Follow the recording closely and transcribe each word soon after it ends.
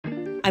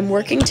I'm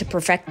working to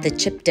perfect the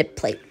chip dip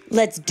plate.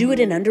 Let's do it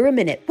in under a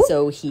minute.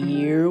 So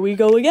here we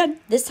go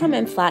again. This time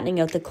I'm flattening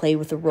out the clay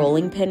with a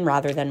rolling pin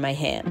rather than my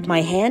hand.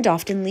 My hand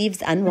often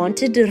leaves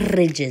unwanted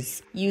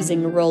ridges.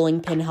 Using a rolling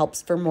pin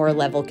helps for more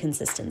level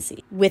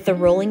consistency. With a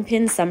rolling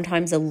pin,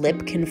 sometimes a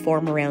lip can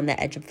form around the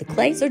edge of the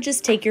clay, so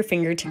just take your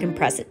finger to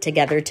compress it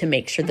together to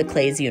make sure the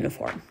clay is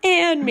uniform.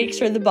 And make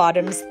sure the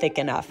bottom's thick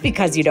enough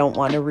because you don't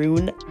want to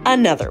ruin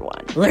another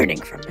one. Learning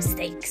from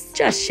mistakes.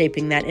 Just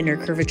shaping that inner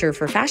curvature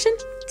for fashion.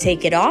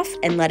 Take it off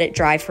and let it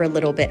dry for a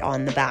little bit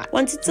on the back.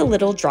 Once it's a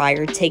little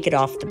drier, take it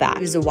off the back.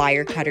 Use a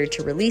wire cutter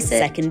to release it.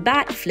 Second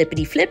bat,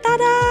 flippity flip,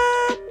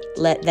 ta-da!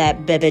 Let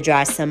that baby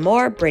dry some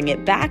more, bring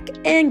it back,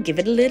 and give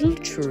it a little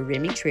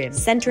trimmy trim.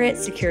 Center it,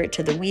 secure it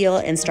to the wheel,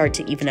 and start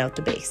to even out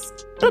the base.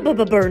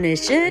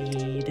 Burnish it,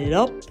 heat it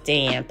up,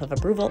 stamp of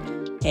approval,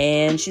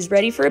 and she's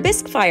ready for a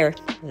bisque fire.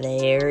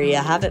 There you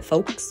have it,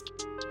 folks.